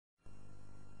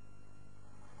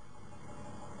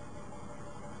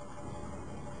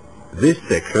This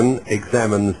section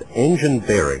examines engine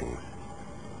bearings.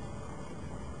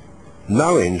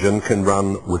 No engine can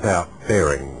run without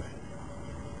bearings.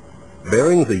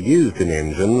 Bearings are used in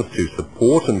engines to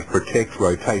support and protect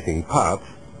rotating parts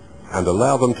and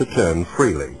allow them to turn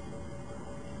freely.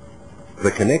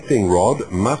 The connecting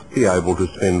rod must be able to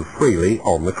spin freely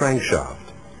on the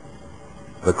crankshaft.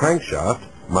 The crankshaft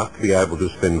must be able to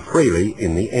spin freely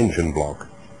in the engine block.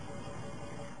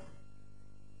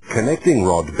 Connecting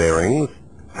rod bearings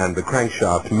and the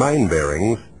crankshaft main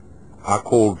bearings are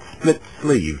called split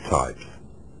sleeve types,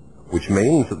 which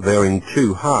means that they're in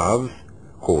two halves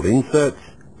called inserts,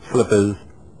 slippers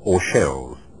or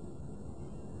shells.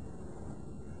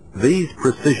 These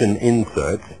precision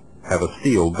inserts have a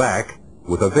steel back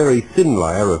with a very thin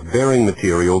layer of bearing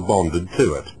material bonded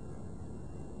to it.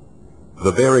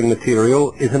 The bearing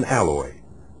material is an alloy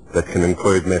that can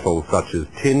include metals such as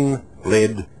tin,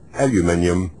 lead,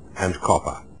 aluminium and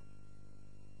copper.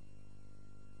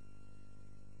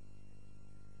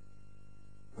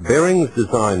 Bearings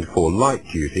designed for light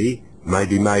duty may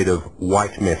be made of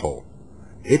white metal.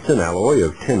 It's an alloy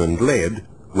of tin and lead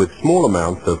with small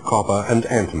amounts of copper and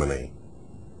antimony.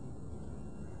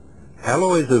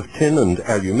 Alloys of tin and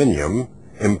aluminium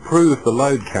improve the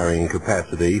load carrying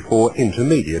capacity for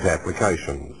intermediate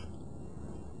applications.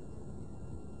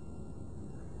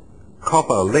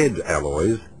 Copper-lead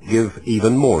alloys give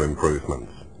even more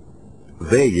improvements.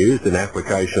 They're used in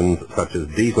applications such as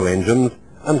diesel engines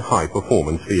and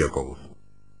high-performance vehicles.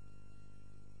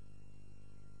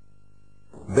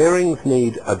 Bearings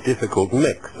need a difficult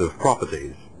mix of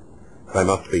properties. They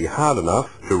must be hard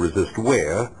enough to resist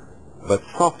wear, but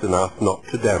soft enough not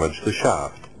to damage the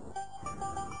shaft.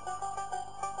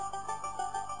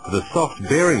 The soft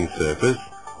bearing surface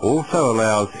also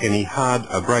allows any hard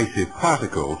abrasive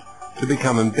particles to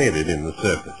become embedded in the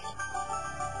surface.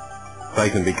 They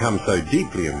can become so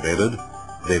deeply embedded,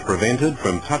 they're prevented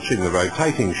from touching the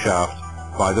rotating shaft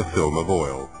by the film of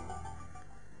oil.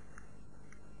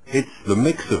 It's the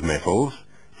mix of metals,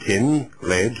 tin,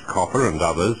 lead, copper and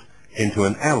others, into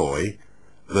an alloy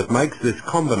that makes this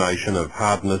combination of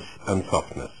hardness and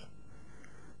softness.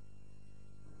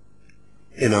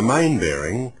 In a main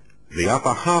bearing, the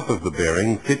upper half of the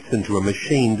bearing fits into a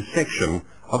machined section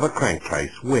of a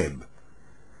crankcase web.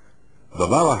 The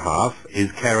lower half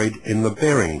is carried in the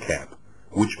bearing cap,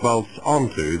 which bolts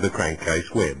onto the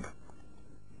crankcase web.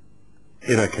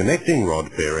 In a connecting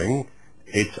rod bearing,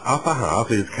 its upper half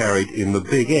is carried in the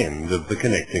big end of the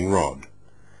connecting rod.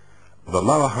 The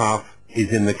lower half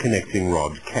is in the connecting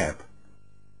rod cap.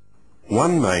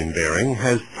 One main bearing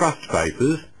has thrust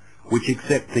faces which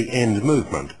accept the end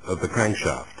movement of the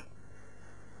crankshaft.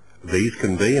 These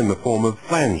can be in the form of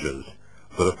flanges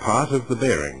that are part of the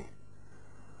bearing.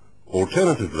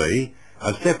 Alternatively,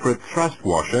 a separate thrust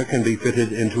washer can be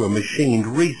fitted into a machined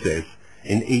recess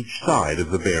in each side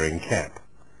of the bearing cap.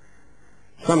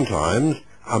 Sometimes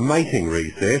a mating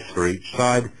recess for each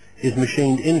side is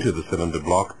machined into the cylinder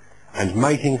block and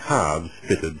mating halves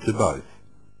fitted to both.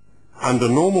 Under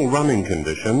normal running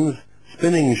conditions,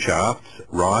 spinning shafts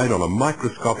ride on a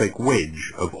microscopic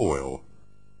wedge of oil.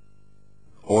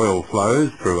 Oil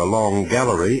flows through a long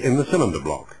gallery in the cylinder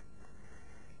block.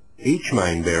 Each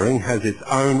main bearing has its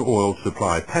own oil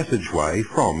supply passageway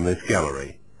from this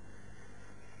gallery.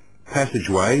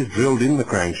 Passageways drilled in the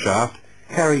crankshaft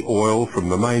carry oil from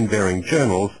the main bearing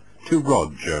journals to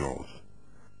rod journals.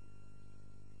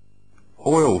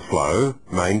 Oil flow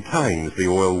maintains the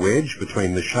oil wedge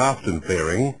between the shaft and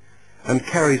bearing and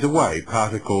carries away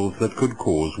particles that could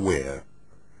cause wear.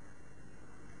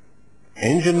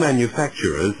 Engine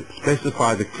manufacturers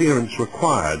specify the clearance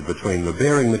required between the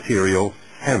bearing material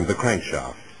and the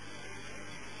crankshaft.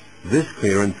 This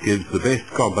clearance gives the best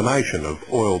combination of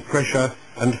oil pressure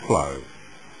and flow.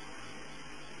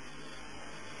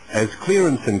 As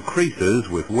clearance increases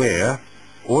with wear,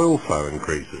 oil flow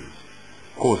increases,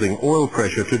 causing oil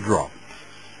pressure to drop.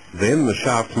 Then the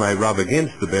shaft may rub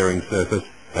against the bearing surface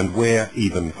and wear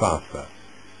even faster.